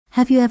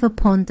Have you ever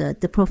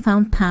pondered the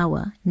profound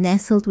power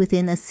nestled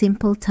within a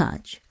simple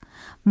touch,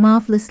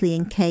 marvelously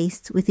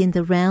encased within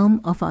the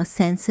realm of our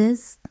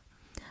senses?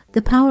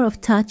 The power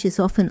of touch is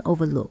often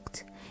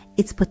overlooked,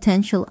 its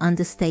potential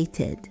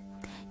understated,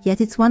 yet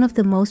it's one of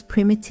the most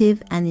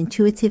primitive and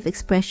intuitive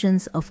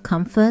expressions of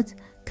comfort,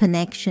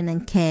 connection,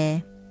 and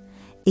care.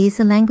 It is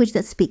a language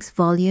that speaks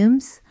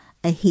volumes,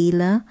 a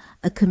healer,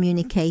 a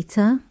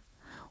communicator.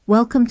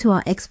 Welcome to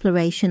our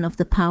exploration of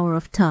the power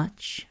of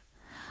touch.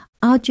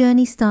 Our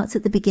journey starts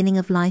at the beginning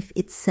of life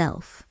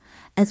itself,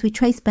 as we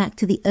trace back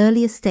to the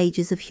earliest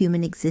stages of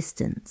human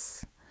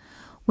existence.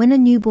 When a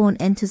newborn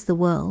enters the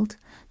world,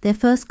 their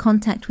first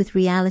contact with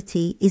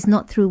reality is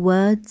not through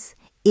words,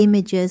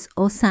 images,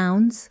 or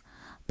sounds,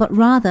 but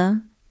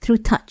rather through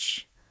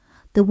touch,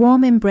 the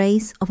warm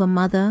embrace of a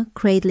mother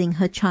cradling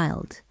her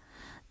child.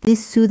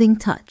 This soothing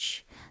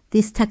touch,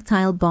 this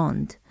tactile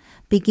bond,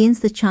 begins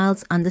the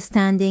child's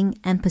understanding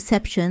and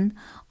perception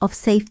of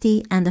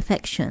safety and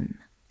affection.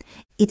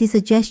 It is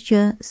a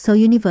gesture so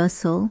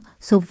universal,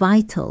 so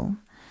vital,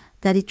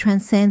 that it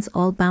transcends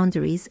all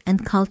boundaries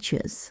and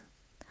cultures.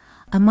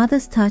 A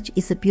mother's touch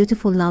is a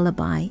beautiful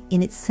lullaby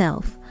in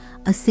itself,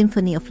 a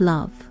symphony of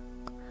love,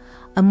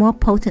 a more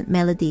potent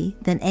melody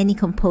than any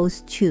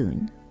composed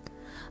tune.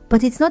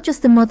 But it's not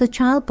just the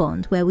mother-child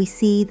bond where we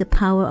see the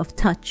power of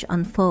touch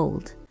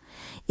unfold.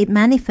 It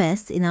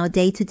manifests in our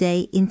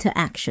day-to-day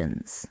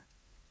interactions,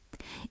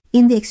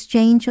 in the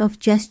exchange of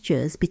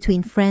gestures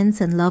between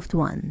friends and loved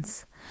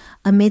ones,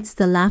 amidst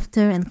the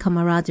laughter and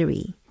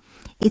camaraderie.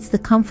 It's the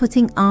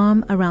comforting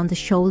arm around the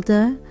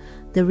shoulder,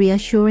 the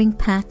reassuring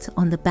pat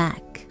on the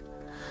back,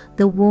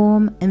 the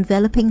warm,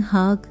 enveloping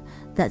hug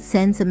that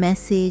sends a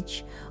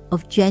message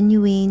of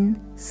genuine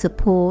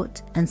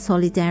support and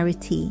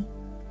solidarity.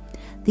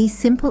 These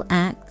simple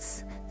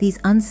acts, these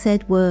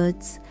unsaid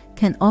words,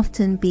 can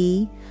often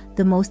be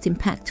the most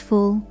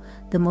impactful,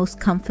 the most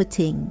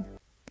comforting.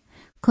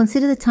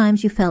 Consider the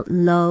times you felt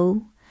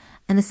low,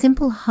 and a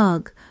simple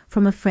hug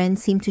from a friend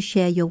seemed to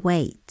share your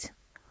weight,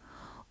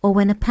 or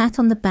when a pat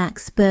on the back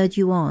spurred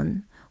you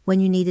on when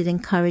you needed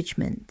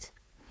encouragement.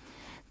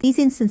 These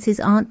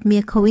instances aren't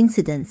mere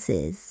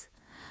coincidences,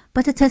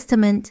 but a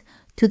testament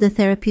to the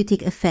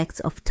therapeutic effects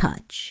of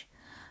touch,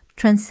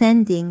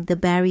 transcending the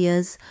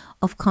barriers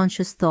of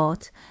conscious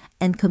thought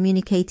and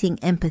communicating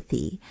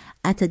empathy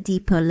at a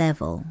deeper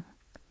level.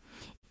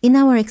 In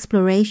our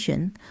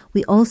exploration,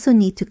 we also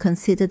need to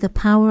consider the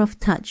power of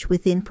touch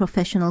within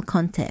professional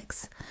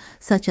contexts,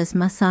 such as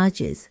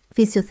massages,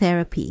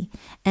 physiotherapy,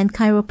 and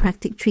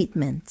chiropractic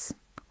treatments.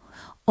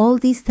 All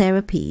these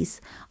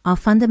therapies are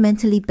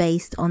fundamentally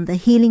based on the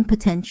healing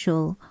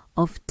potential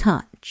of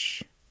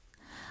touch.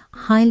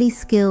 Highly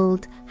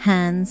skilled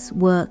hands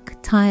work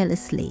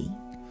tirelessly,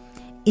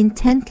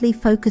 intently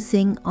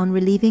focusing on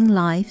relieving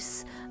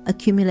life's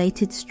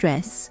accumulated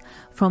stress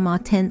from our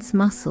tense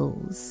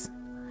muscles.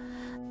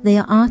 They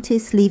are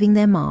artists leaving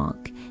their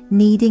mark,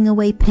 kneading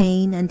away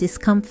pain and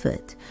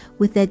discomfort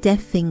with their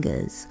deft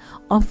fingers,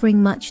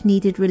 offering much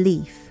needed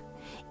relief.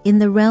 In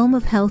the realm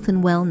of health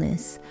and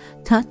wellness,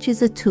 touch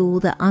is a tool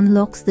that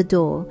unlocks the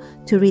door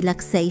to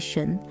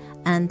relaxation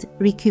and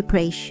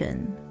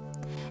recuperation.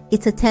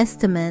 It's a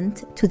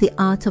testament to the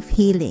art of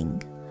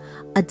healing,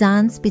 a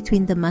dance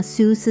between the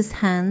masseuse's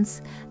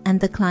hands and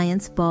the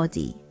client's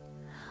body,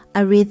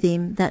 a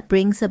rhythm that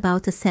brings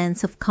about a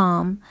sense of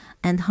calm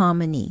and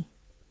harmony.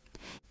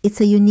 It's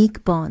a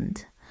unique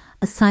bond,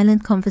 a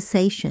silent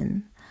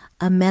conversation,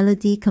 a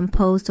melody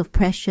composed of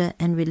pressure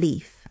and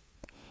relief.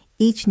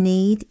 Each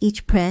knead,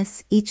 each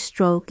press, each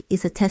stroke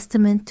is a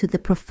testament to the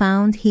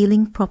profound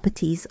healing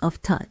properties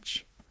of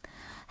touch,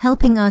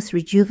 helping us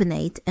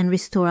rejuvenate and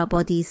restore our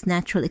body's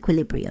natural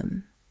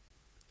equilibrium.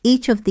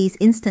 Each of these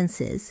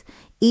instances,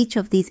 each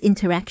of these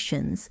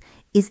interactions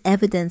is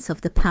evidence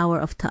of the power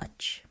of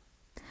touch.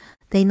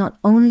 They not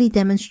only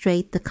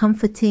demonstrate the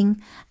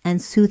comforting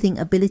and soothing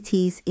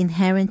abilities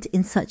inherent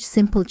in such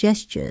simple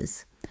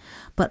gestures,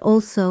 but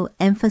also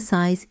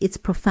emphasize its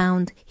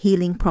profound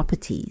healing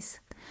properties.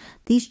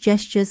 These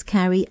gestures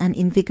carry an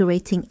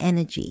invigorating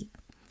energy,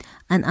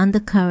 an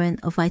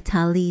undercurrent of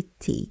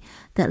vitality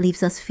that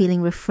leaves us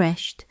feeling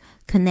refreshed,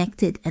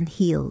 connected, and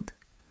healed.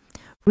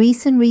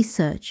 Recent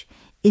research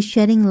is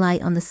shedding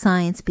light on the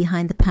science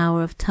behind the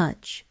power of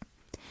touch.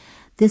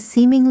 This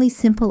seemingly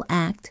simple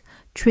act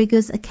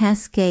triggers a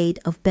cascade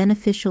of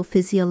beneficial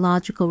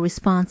physiological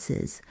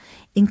responses,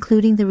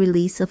 including the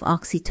release of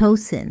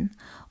oxytocin,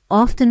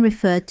 often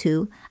referred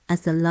to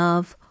as the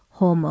love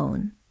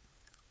hormone.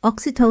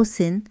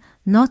 Oxytocin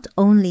not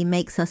only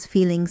makes us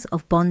feelings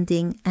of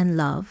bonding and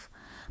love,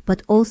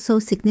 but also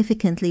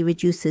significantly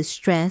reduces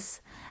stress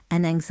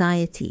and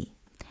anxiety,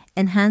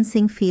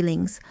 enhancing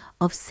feelings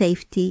of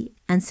safety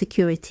and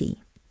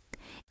security.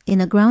 In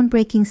a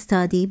groundbreaking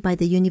study by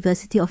the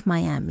University of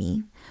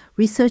Miami,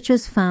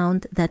 researchers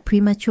found that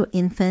premature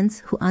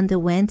infants who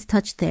underwent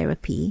touch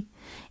therapy,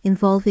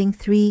 involving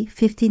 3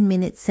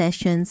 15-minute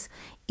sessions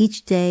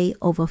each day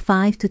over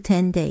 5 to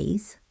 10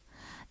 days,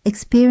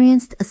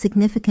 experienced a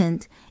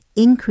significant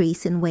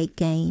increase in weight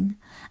gain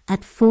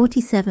at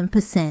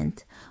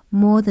 47%,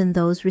 more than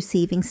those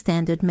receiving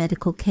standard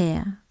medical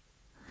care.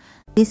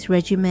 This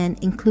regimen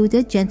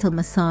included gentle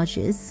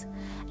massages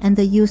and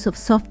the use of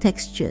soft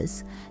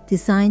textures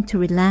designed to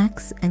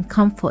relax and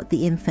comfort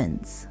the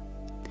infants.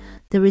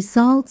 The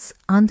results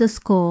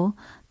underscore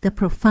the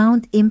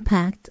profound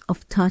impact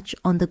of touch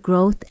on the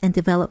growth and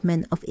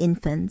development of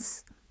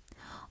infants,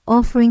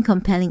 offering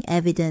compelling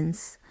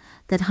evidence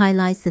that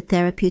highlights the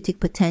therapeutic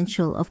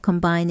potential of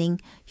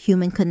combining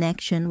human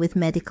connection with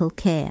medical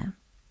care.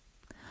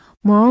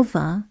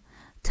 Moreover,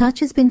 touch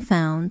has been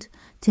found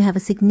to have a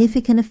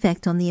significant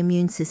effect on the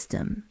immune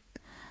system.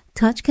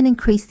 Touch can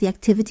increase the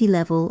activity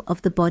level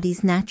of the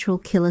body's natural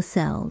killer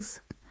cells.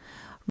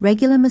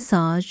 Regular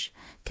massage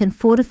can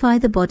fortify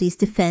the body's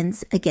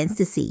defense against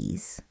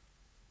disease.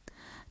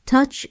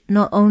 Touch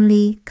not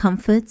only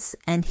comforts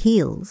and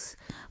heals,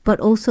 but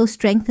also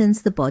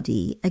strengthens the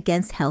body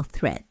against health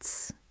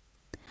threats.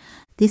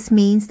 This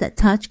means that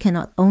touch can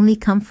not only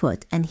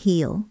comfort and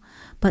heal,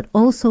 but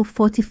also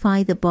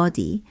fortify the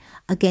body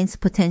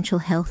against potential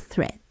health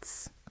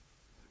threats.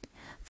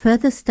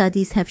 Further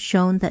studies have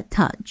shown that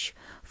touch,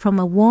 from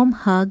a warm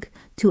hug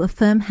to a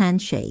firm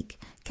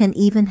handshake, can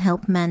even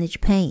help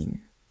manage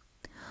pain.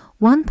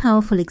 One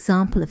powerful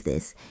example of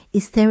this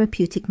is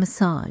therapeutic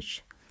massage,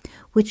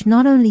 which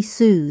not only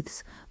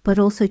soothes but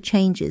also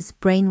changes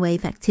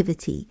brainwave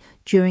activity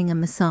during a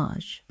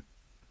massage.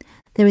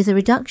 There is a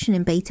reduction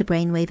in beta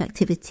brainwave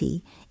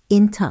activity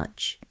in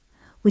touch,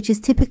 which is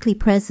typically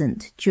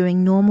present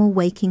during normal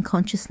waking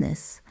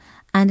consciousness,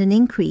 and an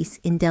increase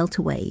in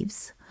delta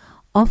waves,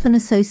 often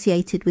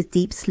associated with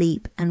deep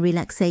sleep and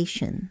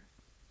relaxation.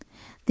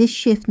 This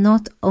shift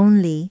not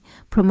only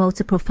promotes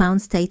a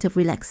profound state of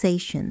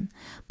relaxation,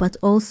 but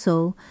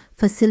also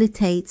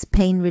facilitates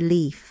pain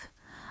relief,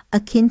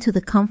 akin to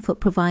the comfort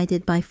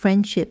provided by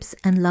friendships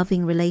and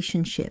loving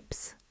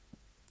relationships.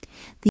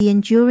 The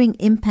enduring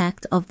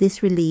impact of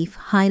this relief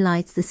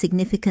highlights the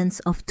significance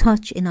of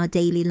touch in our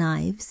daily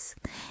lives,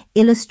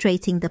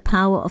 illustrating the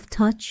power of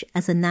touch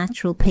as a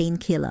natural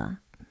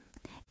painkiller.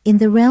 In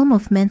the realm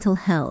of mental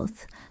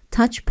health,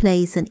 touch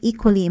plays an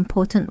equally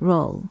important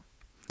role.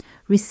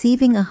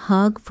 Receiving a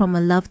hug from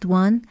a loved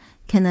one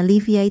can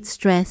alleviate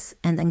stress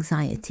and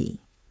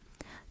anxiety.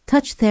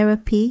 Touch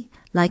therapy,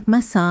 like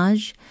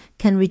massage,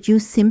 can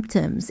reduce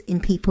symptoms in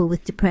people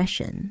with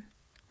depression.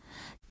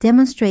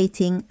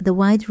 Demonstrating the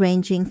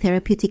wide-ranging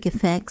therapeutic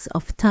effects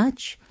of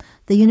touch,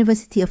 the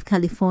University of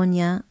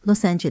California,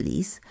 Los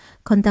Angeles,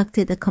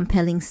 conducted a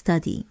compelling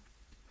study.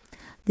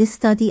 This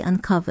study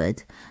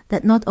uncovered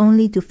that not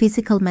only do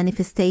physical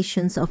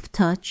manifestations of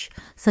touch,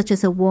 such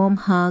as a warm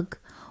hug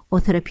or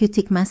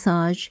therapeutic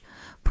massage,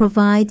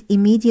 provide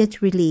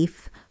immediate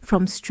relief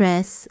from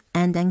stress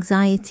and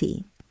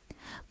anxiety,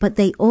 but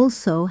they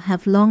also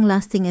have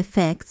long-lasting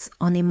effects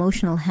on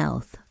emotional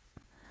health.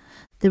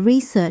 The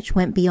research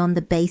went beyond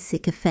the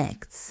basic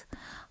effects,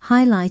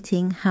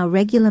 highlighting how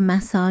regular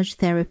massage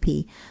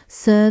therapy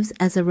serves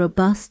as a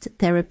robust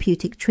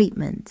therapeutic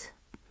treatment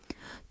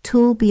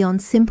tool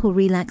beyond simple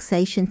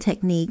relaxation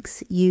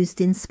techniques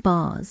used in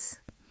spas.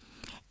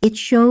 It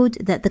showed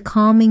that the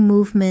calming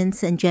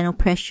movements and gentle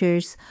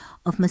pressures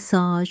of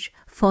massage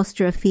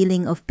foster a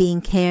feeling of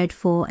being cared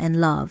for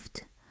and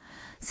loved,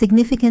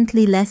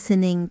 significantly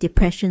lessening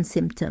depression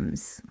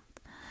symptoms.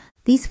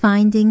 These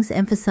findings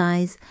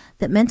emphasize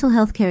that mental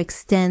health care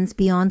extends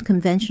beyond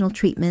conventional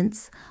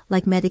treatments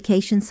like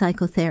medication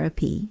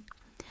psychotherapy.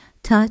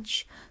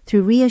 Touch,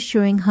 through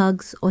reassuring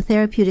hugs or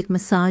therapeutic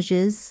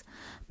massages,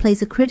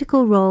 plays a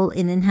critical role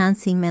in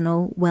enhancing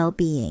mental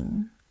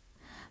well-being,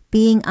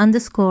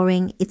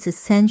 underscoring its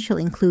essential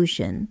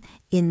inclusion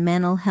in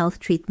mental health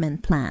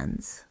treatment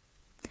plans.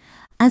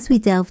 As we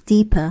delve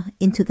deeper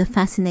into the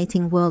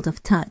fascinating world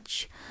of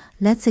touch,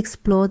 let's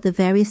explore the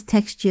various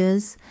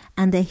textures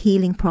and their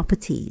healing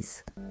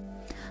properties.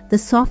 The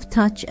soft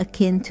touch,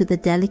 akin to the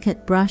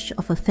delicate brush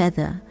of a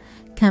feather,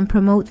 can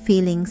promote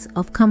feelings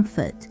of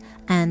comfort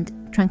and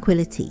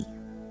tranquility.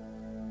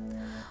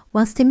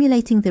 While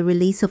stimulating the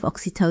release of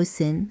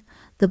oxytocin,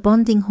 the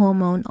bonding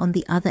hormone on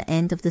the other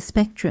end of the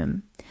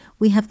spectrum,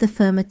 we have the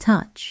firmer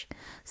touch,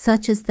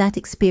 such as that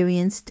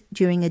experienced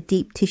during a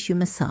deep tissue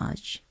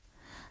massage.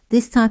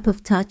 This type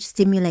of touch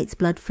stimulates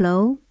blood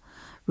flow,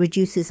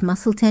 reduces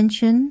muscle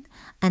tension,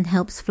 and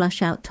helps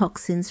flush out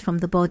toxins from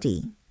the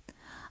body,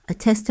 a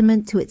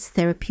testament to its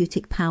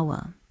therapeutic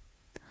power.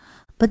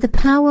 But the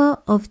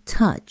power of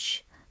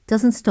touch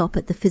doesn't stop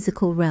at the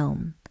physical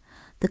realm.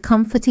 The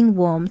comforting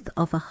warmth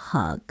of a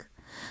hug,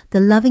 the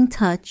loving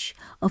touch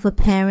of a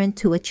parent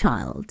to a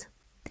child.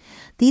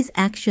 These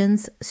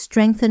actions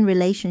strengthen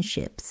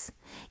relationships,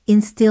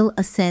 instill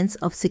a sense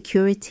of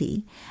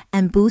security,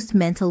 and boost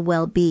mental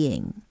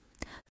well-being.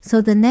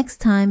 So the next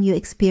time you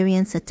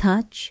experience a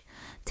touch,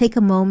 take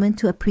a moment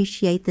to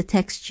appreciate the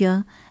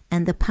texture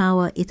and the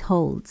power it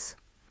holds.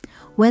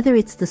 Whether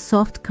it's the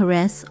soft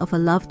caress of a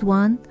loved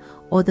one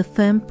or the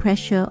firm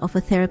pressure of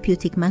a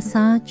therapeutic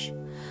massage,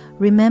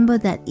 remember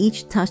that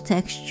each touch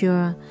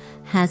texture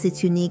has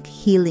its unique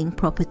healing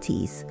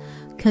properties,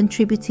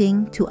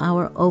 contributing to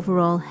our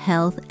overall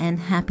health and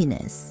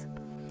happiness.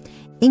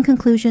 In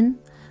conclusion,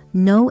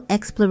 no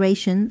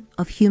exploration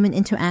of human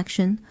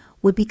interaction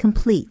would be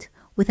complete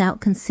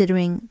without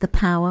considering the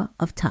power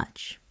of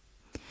touch.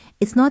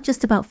 It's not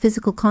just about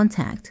physical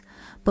contact,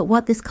 but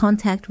what this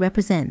contact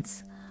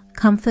represents: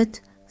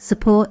 comfort,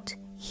 support,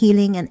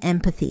 healing, and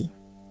empathy.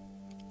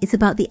 It's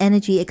about the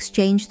energy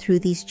exchanged through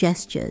these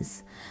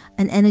gestures,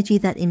 an energy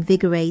that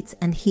invigorates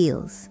and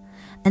heals,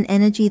 an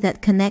energy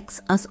that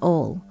connects us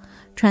all,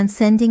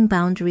 transcending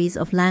boundaries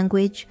of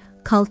language,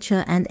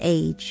 culture, and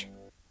age.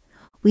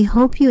 We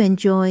hope you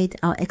enjoyed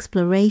our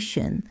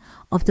exploration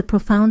of the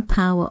profound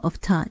power of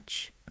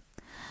touch.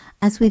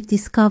 As we've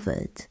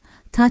discovered,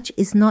 touch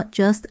is not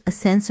just a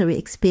sensory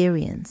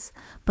experience,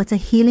 but a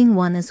healing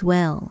one as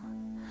well.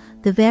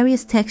 The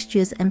various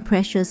textures and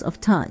pressures of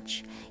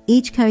touch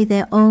each carry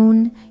their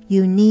own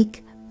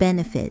unique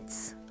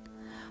benefits.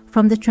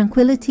 From the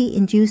tranquility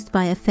induced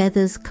by a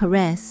feather's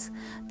caress,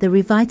 the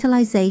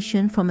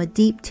revitalization from a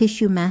deep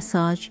tissue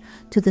massage,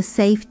 to the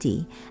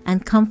safety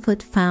and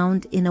comfort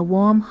found in a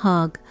warm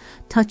hug,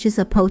 touch is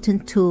a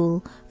potent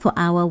tool for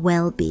our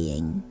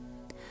well-being.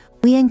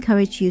 We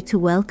encourage you to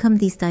welcome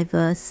these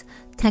diverse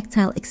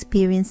tactile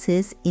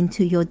experiences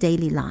into your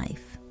daily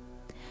life.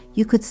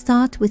 You could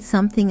start with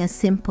something as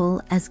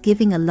simple as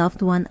giving a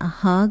loved one a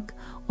hug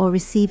or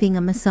receiving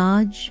a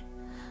massage.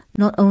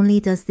 Not only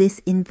does this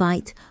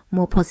invite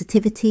more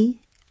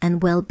positivity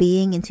and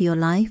well-being into your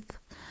life,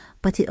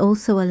 but it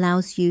also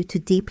allows you to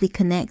deeply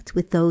connect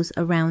with those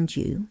around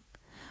you.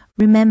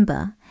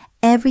 Remember,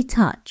 every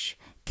touch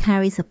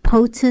carries a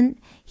potent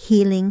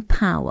healing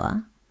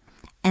power,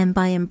 and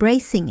by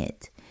embracing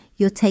it,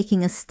 you're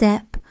taking a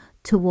step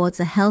towards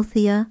a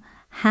healthier,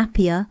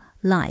 happier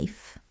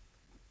life.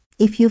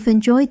 If you've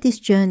enjoyed this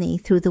journey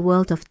through the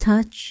world of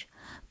touch,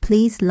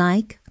 please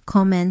like,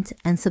 comment,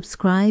 and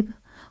subscribe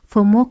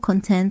for more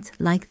content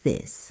like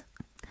this.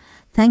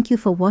 Thank you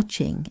for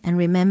watching, and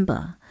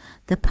remember,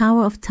 the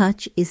power of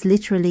touch is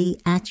literally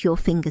at your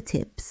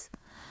fingertips.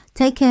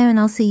 Take care, and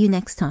I'll see you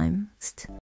next time.